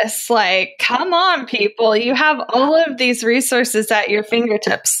is this? Like, come on, people. You have all of these resources at your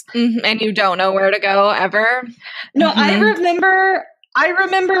fingertips. Mm-hmm. And you don't know where to go ever. No, I remember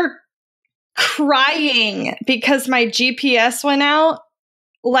crying because my GPS went out.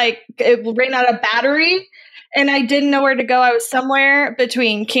 Like it ran out of battery and I didn't know where to go. I was somewhere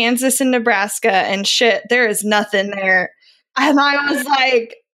between Kansas and Nebraska and shit, there is nothing there. And I was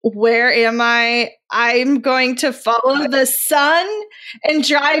like, where am I? I'm going to follow the sun and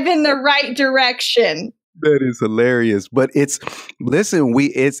drive in the right direction. That is hilarious. But it's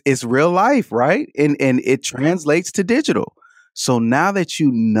real life, right? And it translates to digital. So now that you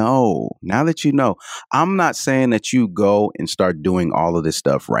know, I'm not saying that you go and start doing all of this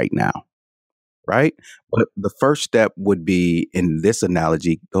stuff right now, right? But the first step would be, in this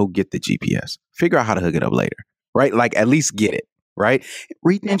analogy, go get the GPS. Figure out how to hook it up later, right? Like at least get it, right?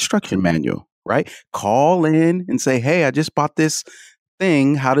 Read the instruction manual, right? Call in and say, hey, I just bought this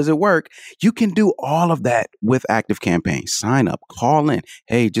thing. How does it work? You can do all of that with Active Campaign. Sign up, call in.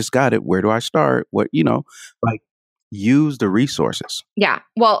 Hey, just got it. Where do I start? What, like, use the resources. Yeah.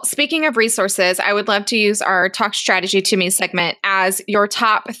 Well, speaking of resources, I would love to use our Talk Strategy to Me segment as your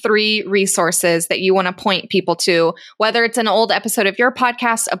top 3 resources that you want to point people to, whether it's an old episode of your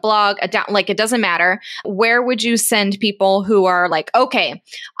podcast, a blog, it doesn't matter. Where would you send people who are like, okay,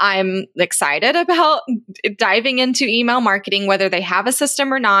 I'm excited about diving into email marketing, whether they have a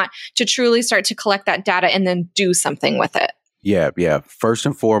system or not, to truly start to collect that data and then do something with it? Yeah. First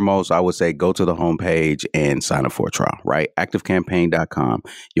and foremost, I would say go to the homepage and sign up for a trial, right? ActiveCampaign.com.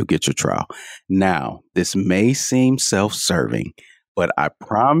 You'll get your trial. Now, this may seem self-serving, but I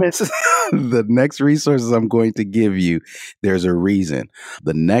promise the next resources I'm going to give you, there's a reason.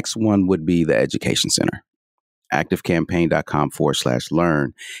 The next one would be the Education Center.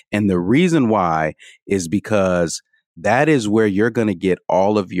 ActiveCampaign.com/learn. And the reason why is because that is where you're going to get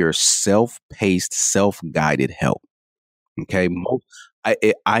all of your self-paced, self-guided help. Okay.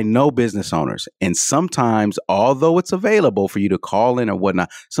 I know business owners, and sometimes, although it's available for you to call in or whatnot,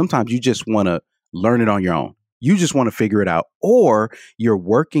 sometimes you just want to learn it on your own. You just want to figure it out, or you're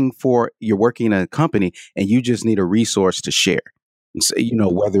working in a company and you just need a resource to share. And so,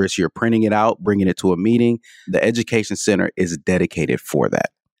 whether it's you're printing it out, bringing it to a meeting, the Education Center is dedicated for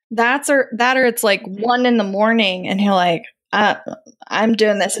that. Or it's like 1 a.m. and you're like, I'm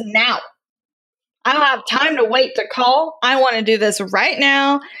doing this now. I don't have time to wait to call. I want to do this right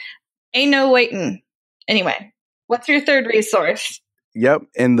now. Ain't no waiting. Anyway, what's your third resource? Yep.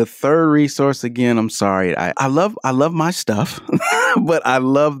 And the third resource, again, I'm sorry. I love my stuff, but I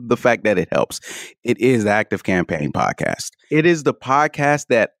love the fact that it helps. It is the Active Campaign podcast. It is the podcast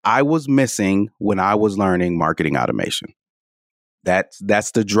that I was missing when I was learning marketing automation.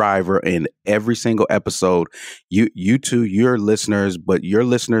 That's the driver in every single episode. You two, your listeners, but your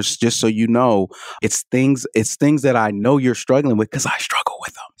listeners, just so you know, it's things that I know you're struggling with because I struggle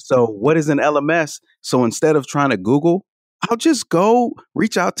with them. So what is an LMS? So instead of trying to Google, I'll just go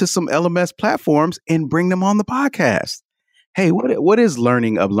reach out to some LMS platforms and bring them on the podcast. Hey, what is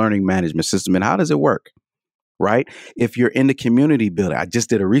learning management system and how does it work? Right? If you're into community building, I just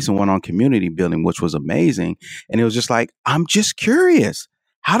did a recent one on community building, which was amazing. And it was just like, I'm just curious.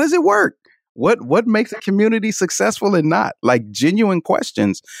 How does it work? What makes a community successful and not? Like genuine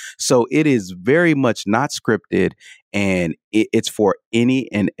questions. So it is very much not scripted, and it's for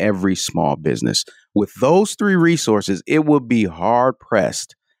any and every small business. With those three resources, it would be hard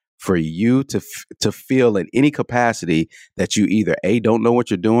pressed for you to feel in any capacity that you either A, don't know what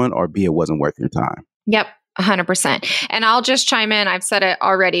you're doing, or B, it wasn't worth your time. Yep. 100%. And I'll just chime in. I've said it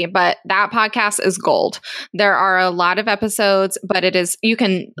already, but that podcast is gold. There are a lot of episodes, but you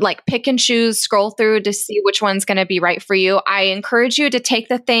can like pick and choose, scroll through to see which one's going to be right for you. I encourage you to take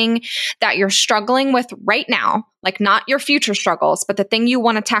the thing that you're struggling with right now, like not your future struggles, but the thing you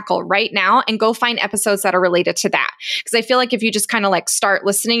want to tackle right now, and go find episodes that are related to that. Because I feel like if you just kind of like start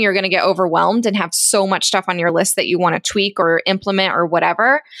listening, you're going to get overwhelmed and have so much stuff on your list that you want to tweak or implement or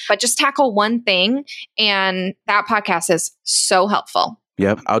whatever. But just tackle one thing, and that podcast is so helpful.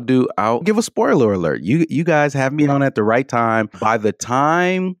 Yep. I'll give a spoiler alert. You guys have me on at the right time. By the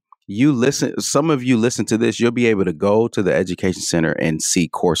time you listen, some of you listen to this, you'll be able to go to the Education Center and see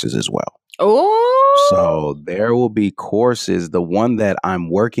courses as well. Oh, so there will be courses. The one that I'm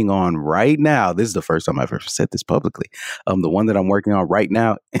working on right now, this is the first time I've ever said this publicly. The one that I'm working on right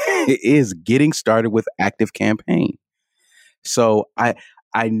now is getting started with Active Campaign. So I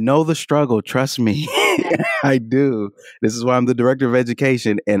know the struggle. Trust me, I do. This is why I'm the director of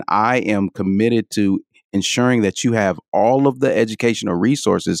education, and I am committed to ensuring that you have all of the educational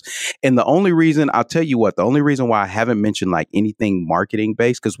resources. And the only reason why I haven't mentioned like anything marketing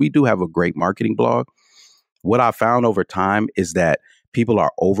based, because we do have a great marketing blog. What I found over time is that people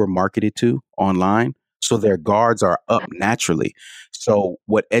are over marketed to online. So their guards are up naturally. So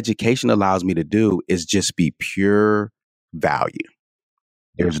what education allows me to do is just be pure value.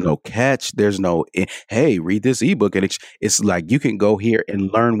 There's no catch. There's no, hey, read this ebook. And it's like you can go here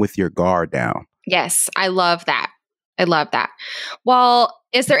and learn with your guard down. Yes, I love that. I love that. Well,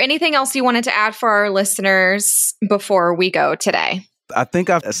 is there anything else you wanted to add for our listeners before we go today? I think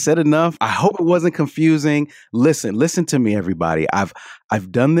I've said enough. I hope it wasn't confusing. Listen to me, everybody. I've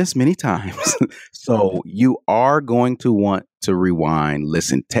done this many times. So you are going to want to rewind,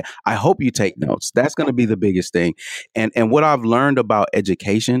 listen. I hope you take notes. That's going to be the biggest thing. And what I've learned about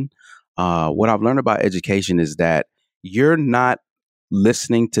education, is that you're not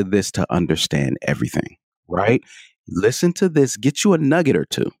listening to this to understand everything, right? Listen to this, get you a nugget or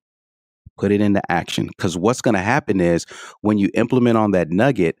two. Put it into action. Because what's going to happen is when you implement on that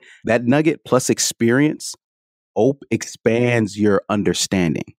nugget plus experience expands your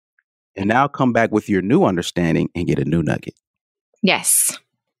understanding. And now come back with your new understanding and get a new nugget. Yes.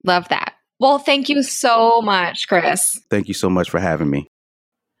 Love that. Well, thank you so much, Chris. Thank you so much for having me.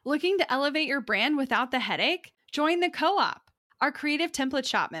 Looking to elevate your brand without the headache? Join the Co-op, our creative template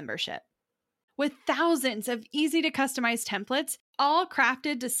shop membership. With thousands of easy to customize templates, all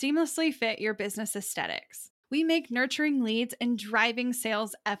crafted to seamlessly fit your business aesthetics, we make nurturing leads and driving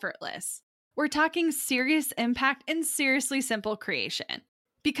sales effortless. We're talking serious impact and seriously simple creation.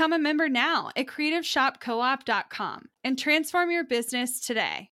 Become a member now at creativeshopcoop.com and transform your business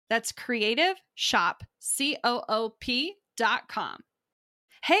today. That's creativeshopcoop.com.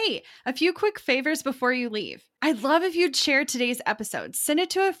 Hey, a few quick favors before you leave. I'd love if you'd share today's episode, send it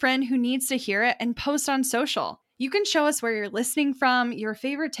to a friend who needs to hear it, and post on social. You can show us where you're listening from, your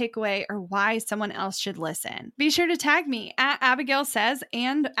favorite takeaway, or why someone else should listen. Be sure to tag me at Abigail Says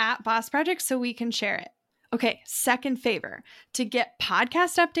and at Boss Project so we can share it. Okay, second favor. To get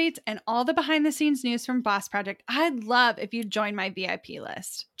podcast updates and all the behind the scenes news from Boss Project, I'd love if you'd join my VIP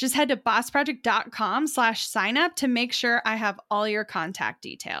list. Just head to bossproject.com/signup to make sure I have all your contact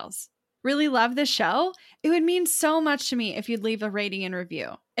details. Really love the show? It would mean so much to me if you'd leave a rating and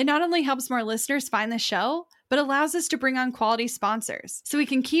review. It not only helps more listeners find the show, but allows us to bring on quality sponsors so we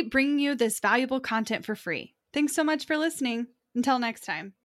can keep bringing you this valuable content for free. Thanks so much for listening. Until next time.